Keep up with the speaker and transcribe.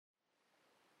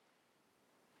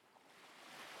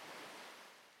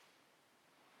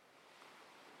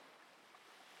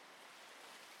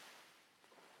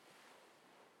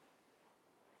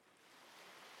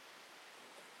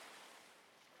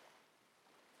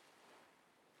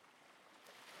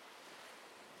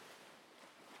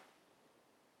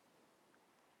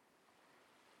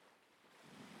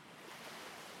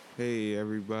Hey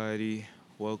everybody,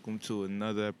 welcome to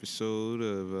another episode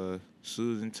of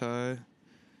Susan Tide.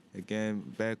 Again,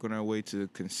 back on our way to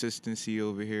consistency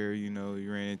over here. We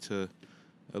ran into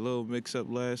a little mix up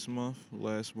last month.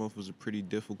 Last month was a pretty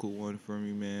difficult one for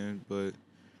me, man, but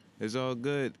it's all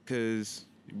good because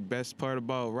best part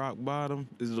about rock bottom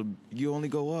is you only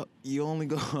go up. You only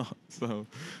go up. So,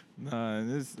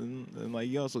 and like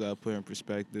you also got to put in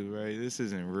perspective, right? This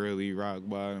isn't really rock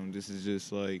bottom. This is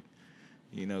just like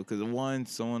because one,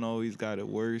 someone always got it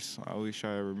worse. I always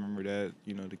try to remember that,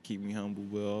 to keep me humble.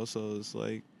 But also, it's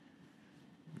like,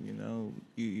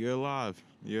 you're alive.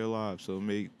 You're alive. So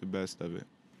make the best of it.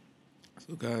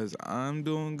 So, guys, I'm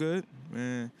doing good,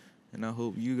 man. And I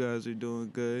hope you guys are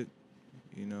doing good.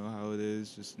 You know how it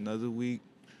is. Just another week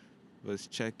of us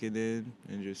checking in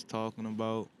and just talking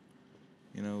about,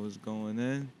 what's going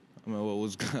in. I mean, what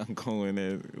was going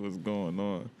in, what's going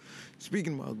on.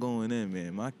 Speaking about going in,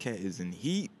 man, my cat is in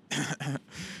heat.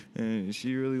 And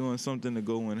she really wants something to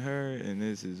go in her, and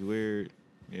this is weird.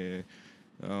 Yeah.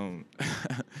 Um,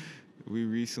 we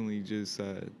recently just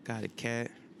got a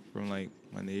cat from like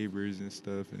my neighbors and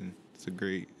stuff, and it's a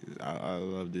great. I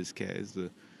love this cat. It's a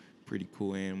pretty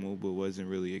cool animal, but wasn't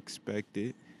really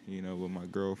expected. With my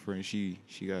girlfriend, she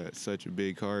got such a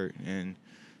big heart, and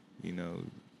you know,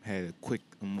 had a quick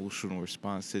emotional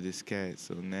response to this cat.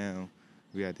 So now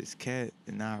we got this cat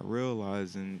and not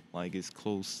realizing like it's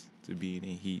close to being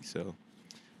in heat. So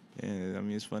yeah, I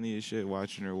mean it's funny as shit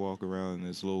watching her walk around in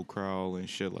this little crawl and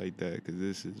shit like that because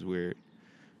this is weird.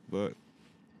 But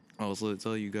also to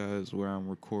tell you guys where I'm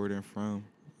recording from,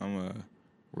 I'm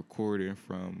recording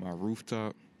from my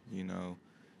rooftop. You know,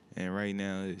 and right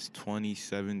now it's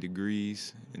 27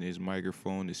 degrees and this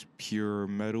microphone is pure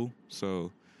metal.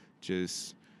 So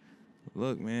just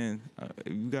look, man,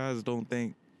 if you guys don't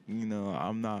think,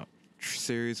 I'm not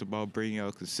serious about bringing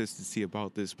out consistency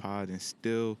about this pod and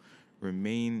still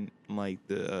remain like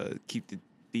keep the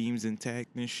themes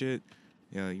intact and shit,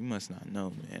 you must not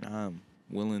know, man. I'm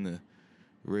willing to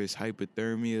risk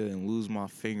hypothermia and lose my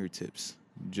fingertips.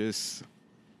 Just,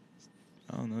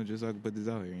 I don't know, just so I can put this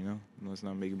out here, Let's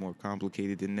not make it more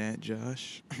complicated than that,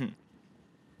 Josh.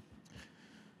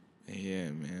 Yeah,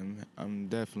 man, I'm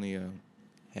definitely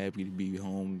happy to be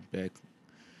home,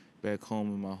 back home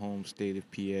in my home state of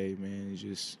PA, man. It's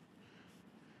just,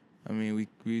 I mean,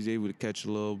 we was able to catch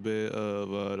a little bit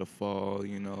of the fall,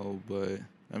 but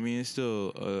I mean, it's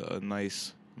still a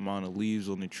nice amount of leaves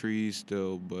on the trees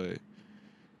still, but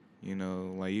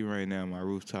like even right now, my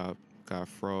rooftop got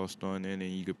frost on it, and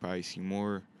you could probably see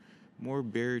more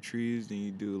bare trees than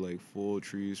you do like full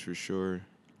trees for sure.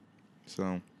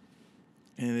 So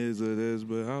it is what it is,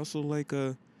 but I also like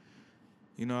I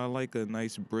like a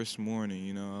nice brisk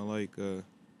morning. I like a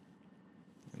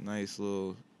nice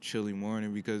little chilly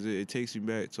morning because it takes me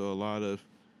back to a lot of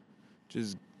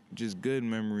just just good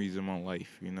memories in my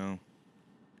life.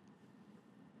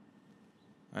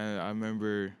 I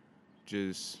remember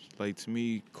just like to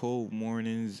me cold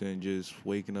mornings and just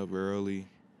waking up early.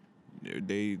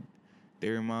 They they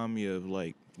remind me of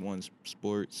like one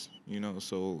sports.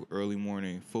 So early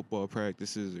morning football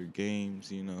practices or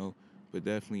games. But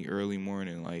definitely early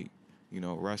morning like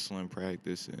wrestling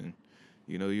practice and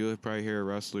you'll probably hear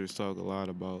wrestlers talk a lot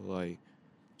about like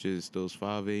just those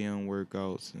 5 a.m.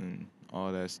 workouts and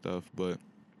all that stuff. But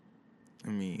I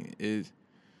mean, it's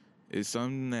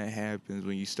something that happens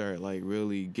when you start like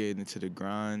really getting into the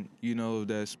grind, of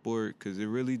that sport, because it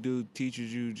really do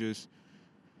teaches you just,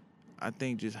 I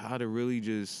think, just how to really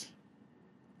just.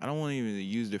 I don't want to even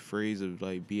use the phrase of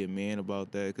like be a man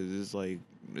about that because it's like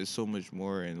there's so much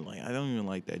more and like I don't even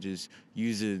like that just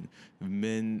using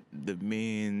the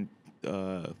man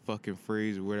fucking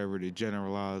phrase or whatever to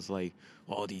generalize like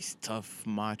all these tough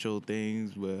macho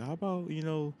things. But how about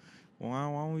why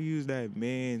don't we use that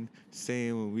man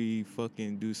saying when we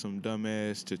fucking do some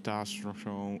dumbass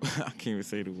testosterone? I can't even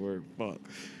say the word fuck,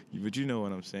 but you know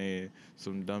what I'm saying.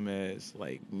 Some dumbass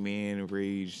like man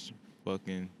rage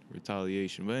fucking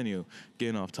retaliation. But anyway,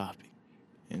 getting off topic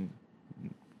and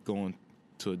going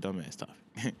to a dumbass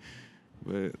topic.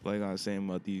 But like I was saying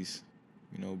about these,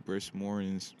 brisk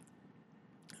mornings,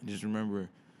 I just remember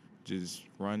just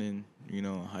running, in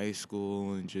high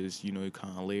school and just, you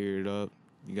kind of layered it up.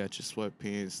 You got your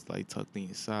sweatpants like tucked in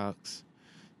your socks.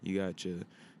 You got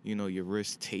your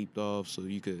wrist taped off so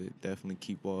you could definitely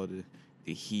keep all the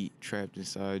heat trapped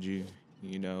inside you,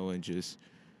 and just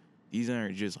these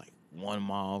aren't just like 1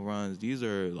 mile runs. These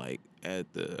are like at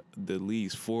the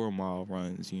least 4 mile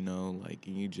runs, like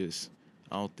and you just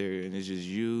out there and it's just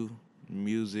you,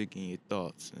 music and your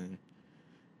thoughts and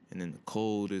then the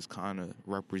cold is kind of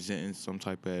representing some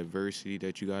type of adversity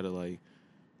that you gotta like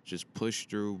just push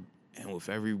through. And with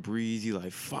every breeze, you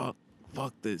like, fuck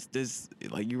this,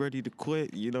 like you ready to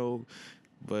quit, you know?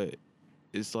 But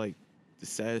it's like the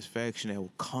satisfaction that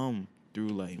will come through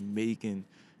like making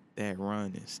that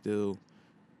run and still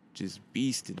just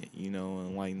beasting it, you know,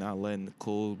 and like not letting the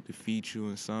cold defeat you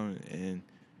and something. And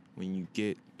when you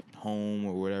get home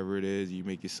or whatever it is, you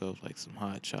make yourself like some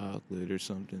hot chocolate or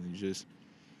something and just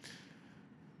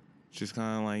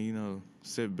kind of like, you know,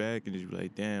 sit back and just be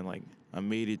like, damn, like I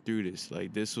made it through this.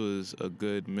 Like this was a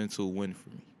good mental win for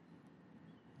me.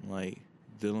 Like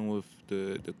dealing with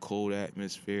the cold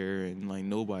atmosphere and like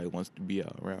nobody wants to be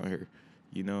out around here.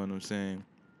 You know what I'm saying?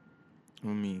 I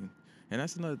mean, and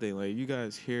that's another thing. Like you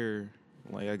guys hear,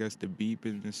 like I guess the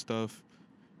beeping and stuff.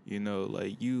 You know,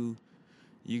 like you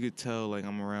could tell like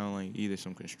I'm around like either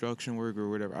some construction work or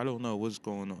whatever. I don't know what's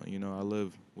going on. You know, I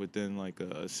live within like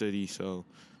a city, so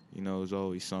you know, there's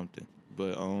always something.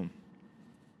 But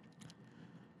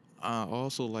I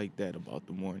also like that about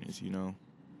the mornings. You know,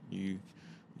 you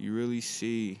you really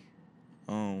see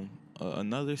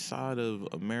another side of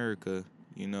America.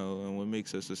 You know, and what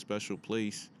makes us a special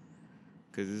place,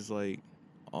 because it's like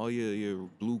all your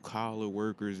blue collar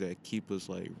workers that keep us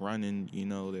like running, you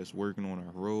know, that's working on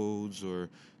our roads or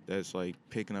that's like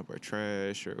picking up our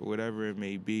trash or whatever it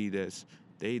may be. That's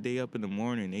they up in the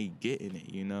morning, they getting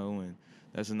it, you know. And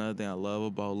that's another thing I love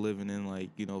about living in like,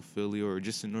 you know, Philly or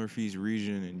just the Northeast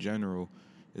region in general,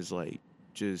 is like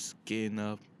just getting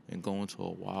up and going to a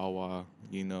Wawa,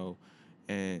 you know.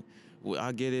 And well,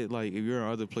 I get it. Like, if you're in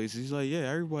other places, he's like, yeah,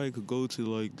 everybody could go to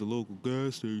like the local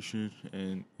gas station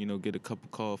and you know get a cup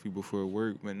of coffee before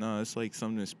work. But no, it's like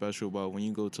something special about when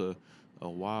you go to a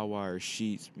Wawa or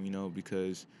Sheets, you know,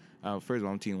 because first of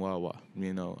all, I'm Team Wawa.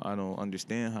 You know, I don't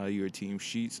understand how you're Team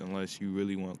Sheets unless you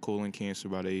really want colon cancer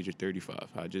by the age of 35.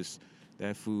 I just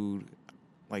that food,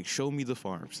 like, show me the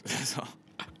farms. That's all.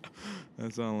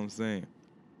 That's all I'm saying.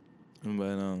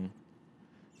 But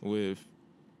with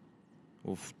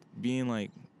with being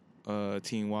like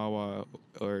Team Wawa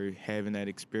or having that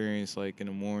experience like in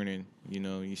the morning, you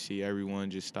know, you see everyone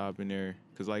just stopping there.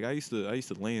 Cause like I used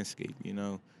to landscape, you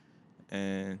know,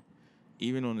 and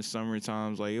even on the summer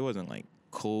times, like it wasn't like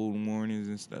cold mornings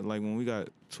and stuff. Like when we got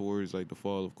towards like the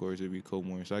fall, of course, it'd be cold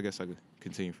mornings. So I guess I could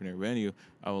continue from there. But anyway,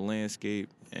 I would landscape,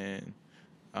 and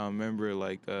I remember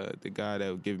like the guy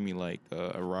that would give me like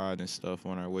a ride and stuff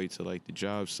on our way to like the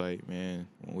job site, man.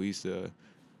 When we used to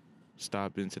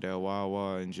stop into that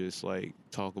Wawa and just like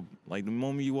talk. Like the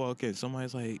moment you walk in,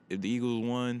 somebody's like, if the Eagles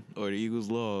won or the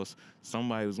Eagles lost,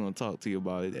 somebody was gonna talk to you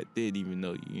about it that didn't even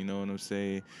know you. You know what I'm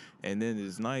saying? And then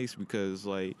it's nice because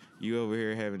like you over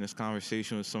here having this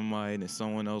conversation with somebody, and then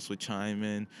someone else would chime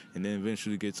in, and then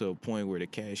eventually get to a point where the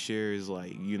cashier is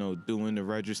like, you know, doing the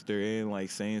register and like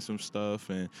saying some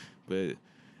stuff, and but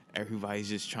everybody's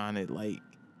just trying to like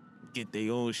get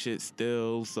their own shit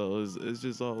still. So it's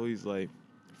just always like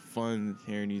fun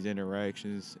hearing these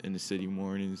interactions in the city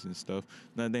mornings and stuff.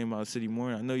 Another thing about city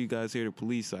morning, I know you guys hear the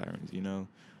police sirens, you know.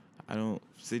 I don't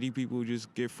city people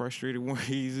just get frustrated more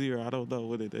easier. I don't know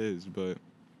what it is, but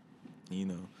you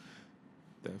know,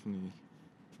 definitely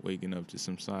waking up to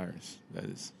some sirens. That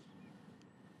is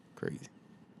crazy.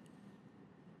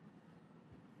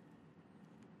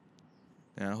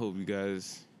 And I hope you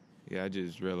guys, yeah, I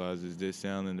just realized there's this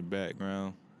sound in the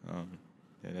background. Um,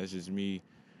 and that's just me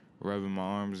rubbing my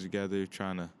arms together,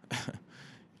 trying to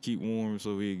keep warm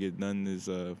so we can get done this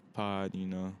pod, you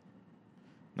know.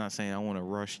 Not saying I want to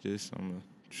rush this. I'm going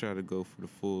to try to go for the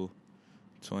full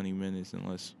 20 minutes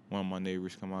unless one of my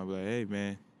neighbors come out and be like, hey,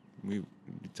 man, we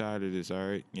tired of this, all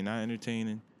right? You're not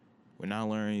entertaining. We're not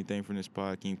learning anything from this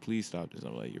pod. Can you please stop this?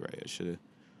 I'm like, you're right. I should have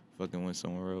fucking went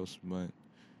somewhere else. But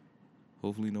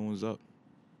hopefully no one's up.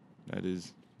 That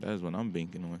is what I'm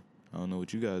banking on. I don't know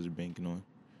what you guys are banking on.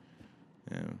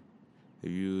 Yeah. If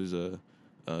you was a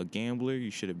gambler, you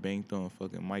should have banked on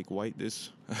fucking Mike White this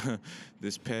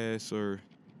this past, or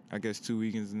I guess 2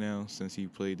 weekends now since he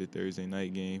played the Thursday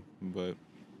night game. But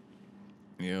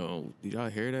you know, did y'all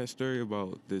hear that story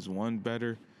about this one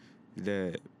bettor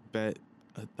that bet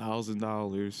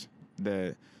 $1,000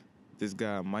 that this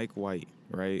guy Mike White,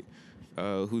 right,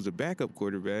 who's a backup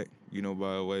quarterback, you know,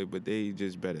 by the way, but they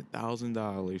just bet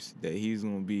 $1,000 that he's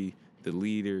gonna be the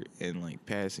leader in like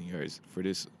passing yards for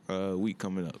this week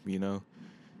coming up, you know.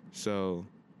 So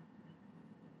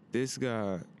this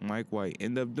guy Mike White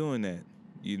ended up doing that,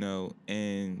 you know,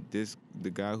 and the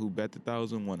guy who bet the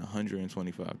 1,000 won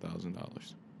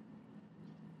 $125,000.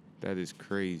 That is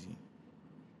crazy.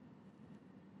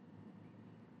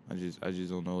 I just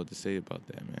don't know what to say about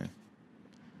that, man.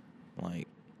 Like,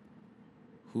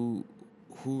 who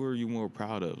who are you more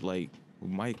proud of? Like,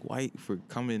 Mike White for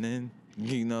coming in,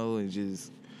 and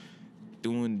just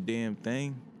doing the damn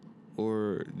thing,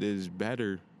 or there's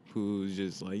better who's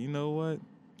just like, you know what?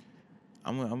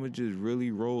 I'm gonna just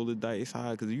really roll the dice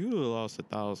high because you would have lost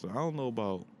 1,000. I don't know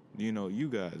about you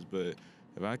guys, but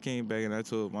if I came back and I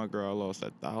told my girl I lost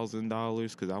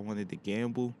 $1,000 because I wanted to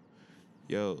gamble,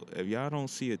 yo, if y'all don't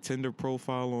see a Tinder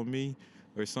profile on me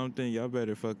or something, y'all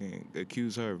better fucking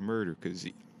accuse her of murder because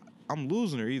I'm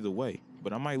losing her either way,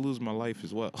 but I might lose my life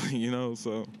as well,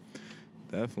 So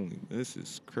definitely, this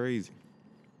is crazy.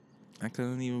 I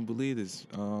couldn't even believe this.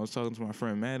 I was talking to my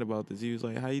friend Matt about this. He was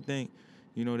like, "How you think,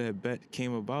 that bet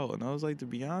came about?" And I was like, "To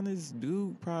be honest,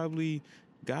 dude probably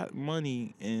got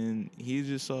money and he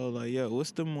just saw like, yo, what's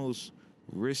the most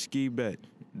risky bet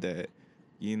that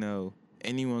you know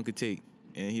anyone could take?"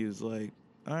 And he was like,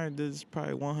 "All right, there's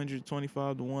probably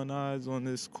 125 to one odds on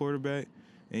this quarterback."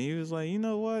 And he was like, "You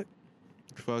know what?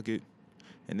 Fuck it."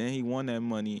 And then he won that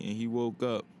money and he woke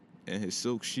up in his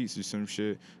silk sheets or some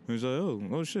shit. He was like,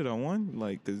 oh shit, I won?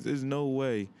 Like, cause there's no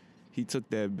way he took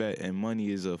that bet and money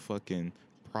is a fucking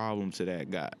problem to that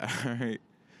guy. All right.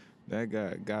 That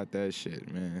guy got that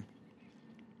shit, man.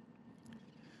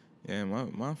 Yeah,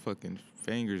 my fucking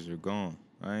fingers are gone.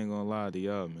 I ain't gonna lie to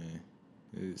y'all, man.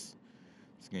 It's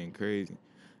it's getting crazy.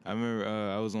 I remember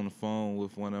I was on the phone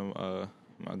with one of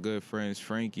my good friends,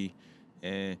 Frankie,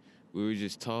 and we were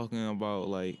just talking about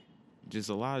like just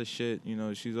a lot of shit.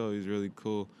 She's always really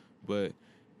cool, but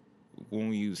when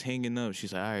we was hanging up,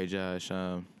 she's like, "All right, Josh,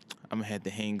 I'm gonna have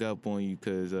to hang up on you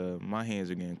because my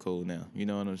hands are getting cold now." You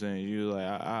know what I'm saying? You like,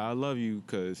 I love you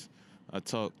because I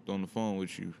talked on the phone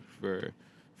with you for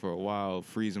a while,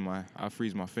 I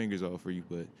freeze my fingers off for you,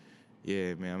 but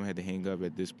yeah, man, I'm gonna have to hang up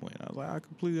at this point. I was like, I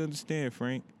completely understand,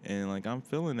 Frank, and like I'm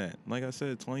feeling that. Like I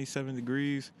said, 27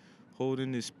 degrees,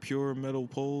 holding this pure metal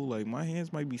pole. Like my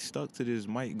hands might be stuck to this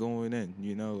mic going in.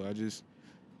 I just,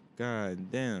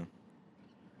 god damn.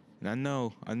 And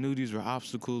I knew these were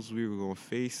obstacles we were gonna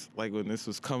face. Like when this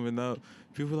was coming up,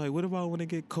 people were like, "What about when it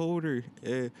get colder?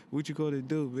 What you gonna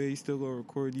do, man? You still gonna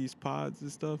record these pods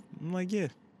and stuff?" I'm like, "Yeah,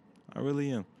 I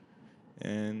really am."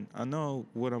 And I know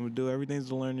what I'm gonna do. Everything's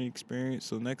a learning experience.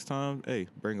 So next time, hey,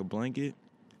 bring a blanket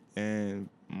and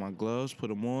my gloves, put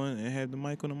them on, and have the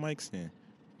mic on the mic stand.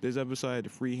 This episode I had to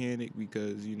freehand it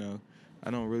because I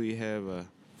don't really have a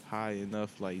high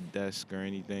enough like desk or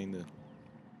anything to,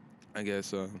 I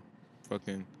guess,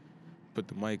 fucking put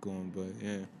the mic on. But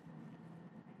yeah,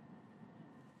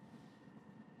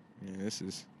 this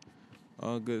is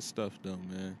all good stuff though,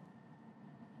 man.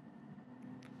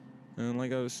 And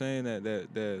like I was saying,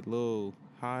 that little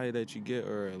high that you get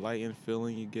or a lightened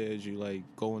feeling you get as you like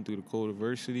going through the cold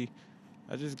adversity,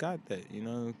 I just got that,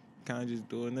 kind of just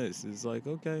doing this. It's like,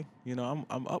 okay, I'm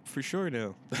up for sure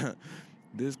now.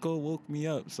 This cold woke me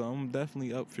up, so I'm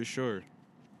definitely up for sure.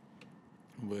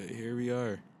 But here we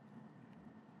are.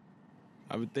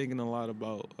 I've been thinking a lot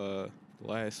about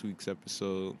last week's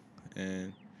episode,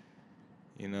 and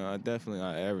I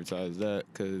advertised that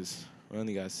because we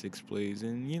only got 6 plays,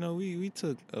 and we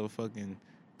took a fucking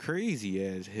crazy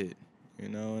ass hit,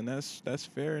 and that's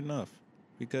fair enough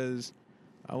because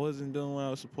I wasn't doing what I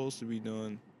was supposed to be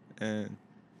doing, and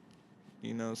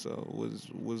so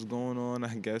what's going on,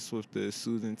 I guess, with the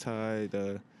Susan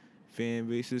Tide fan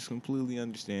base is completely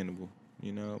understandable,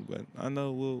 but I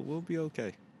know we'll be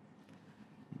okay.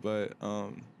 But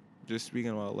just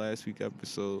speaking about last week's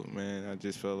episode, man, I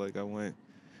just felt like I went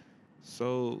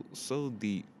so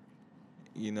deep,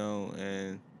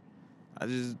 and I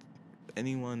just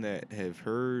anyone that have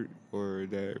heard or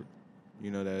that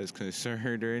that is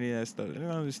concerned or any of that stuff, I don't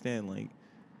understand. Like,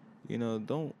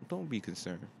 don't be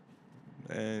concerned,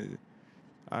 and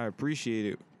I appreciate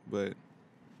it, but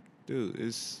dude,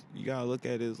 it's you gotta look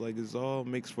at it as like it's all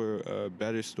makes for a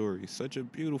better story. Such a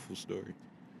beautiful story.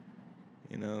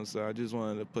 So I just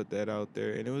wanted to put that out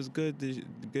there, and it was good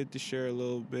to share a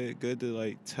little bit, good to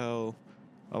like tell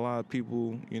a lot of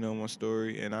people, my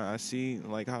story, and I see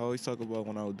like how I always talk about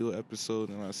when I would do an episode,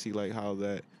 and I see like how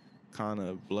that kind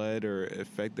of bled or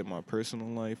affected my personal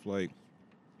life. Like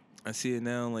I see it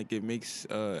now, like it makes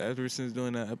ever since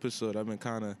doing that episode, I've been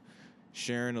kind of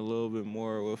sharing a little bit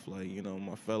more with like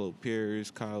my fellow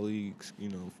peers, colleagues,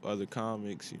 other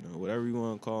comics, whatever you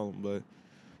want to call them, but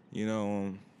you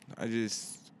know. I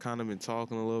just kind of been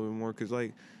talking a little bit more because,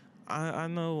 like, I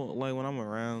know, like, when I'm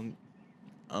around,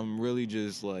 I'm really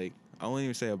just, like, I won't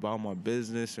even say about my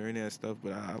business or any of that stuff,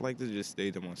 but I like to just stay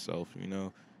to myself,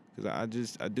 because I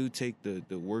do take the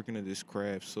working of this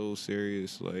craft so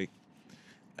serious. Like,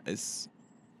 it's,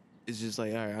 it's just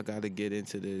like, all right, I got to get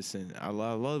into this. And I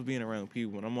love being around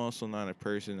people, but I'm also not a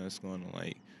person that's going to,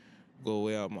 like, go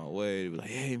way out my way to be like,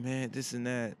 hey man, this and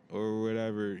that or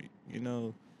whatever. You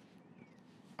know,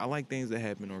 I like things that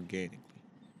happen organically.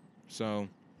 So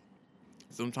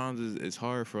sometimes it's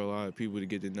hard for a lot of people to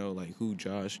get to know like who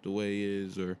Josh the Way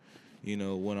is, or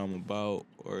what I'm about,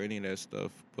 or any of that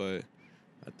stuff. But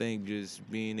I think just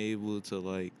being able to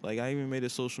like I even made a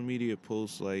social media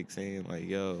post like saying like,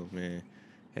 yo man,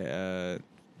 uh,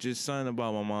 just something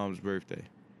about my mom's birthday,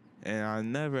 and I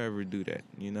never ever do that.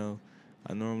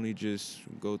 I normally just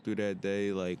go through that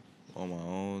day like on my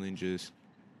own and just,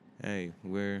 hey,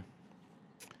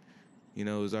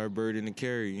 it's our burden to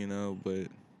carry, but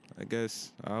I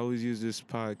guess I always use this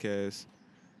podcast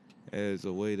as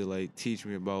a way to like teach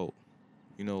me about,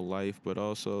 life, but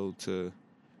also to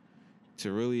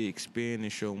really expand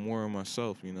and show more of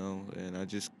myself, and I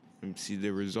just see the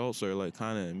results are like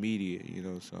kind of immediate,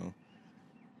 so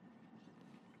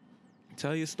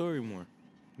tell your story more.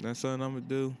 That's something I'm gonna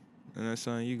do, and that's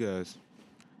something you guys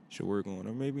should work on,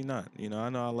 or maybe not. I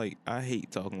know I hate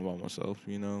talking about myself,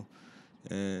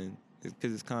 and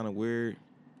because it's kind of weird.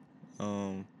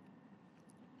 Um,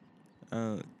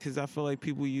 Because I feel like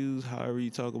people use however you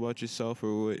talk about yourself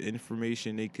or what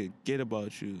information they could get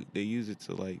about you, they use it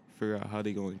to like figure out how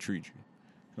they going to treat you.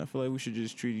 And I feel like we should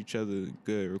just treat each other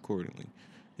good accordingly.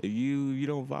 If you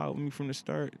don't vibe with me from the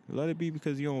start, let it be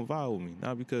because you don't vibe with me,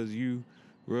 not because you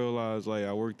realize like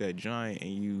I worked at Giant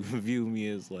and you view me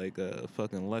as like a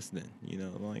fucking less than.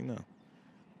 Like no,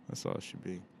 that's all it should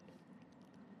be.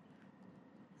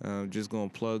 Just gonna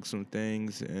plug some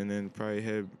things and then probably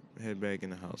head back in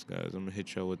the house, guys. I'm gonna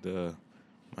hit y'all with the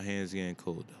my hands getting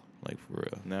cold though, like for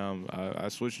real. Now I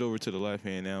switched over to the left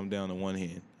hand. Now I'm down to one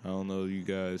hand. I don't know if you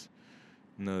guys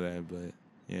know that, but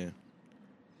yeah.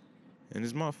 And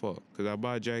it's my fault because I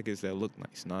buy jackets that look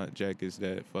nice, not jackets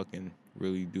that fucking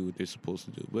really do what they're supposed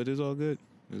to do. But it's all good.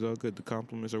 It's all good. The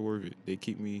compliments are worth it. They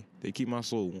keep my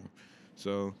soul warm.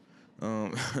 So,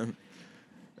 um,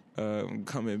 I'm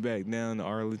coming back down to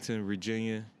Arlington,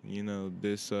 Virginia.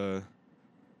 This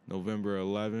November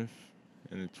 11th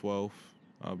and the 12th.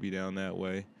 I'll be down that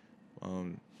way.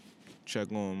 Um,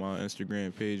 Check on my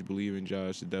Instagram page, Believe in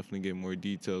Josh, to definitely get more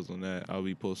details on that. I'll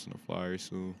be posting a flyer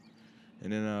soon.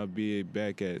 And then I'll be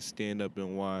back at Stand Up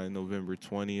NY November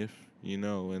 20th,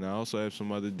 and I also have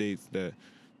some other dates that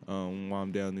while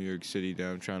I'm down in New York City that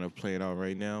I'm trying to plan out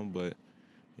right now. But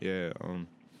yeah,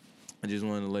 I just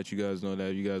wanted to let you guys know that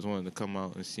if you guys wanted to come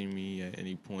out and see me at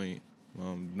any point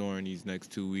during these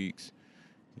next 2 weeks,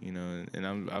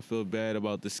 and I feel bad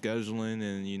about the scheduling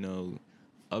and,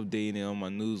 updating on my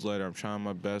newsletter. I'm trying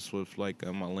my best with like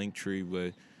my link tree,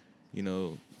 but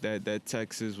that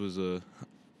Texas was a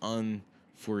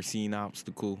unforeseen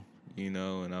obstacle, and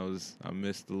I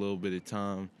missed a little bit of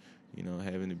time,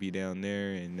 having to be down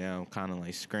there, and now I'm kind of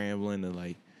like scrambling to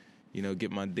like,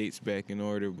 get my dates back in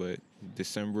order. But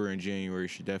December and January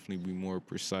should definitely be more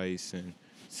precise and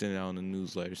send out a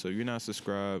newsletter. So if you're not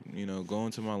subscribed, go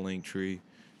into my link tree,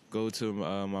 go to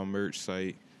my merch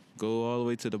site, go all the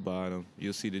way to the bottom.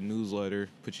 You'll see the newsletter.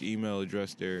 Put your email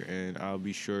address there, and I'll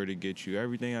be sure to get you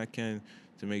everything I can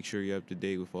to make sure you're up to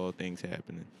date with all things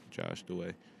happening. Josh the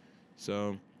Way.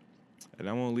 So, and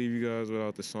I won't leave you guys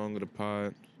without the song of the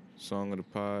pod. Song of the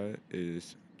pod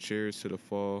is "Cheers to the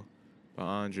Fall" by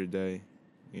Andre Day.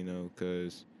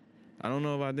 Cause I don't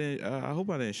know if I didn't. I hope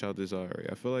I didn't shout this out right.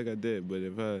 I feel like I did, but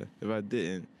if I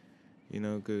didn't,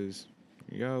 cause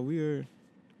y'all, we're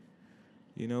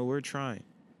trying.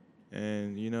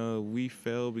 And, we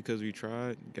failed because we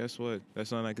tried. Guess what? That's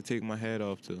something I could take my hat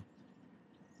off to.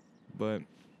 But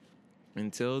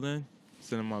until then,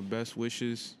 sending my best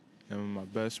wishes and my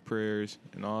best prayers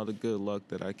and all the good luck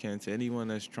that I can to anyone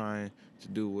that's trying to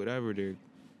do whatever they're,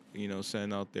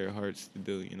 setting out their hearts to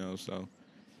do, So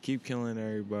keep killing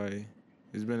everybody.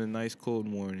 It's been a nice cold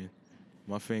morning.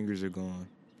 My fingers are gone.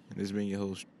 And this has been your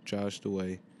host, Josh the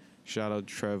Way. Shout out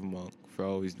to Trev Monk for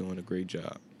always doing a great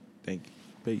job. Thank you.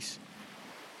 Peace.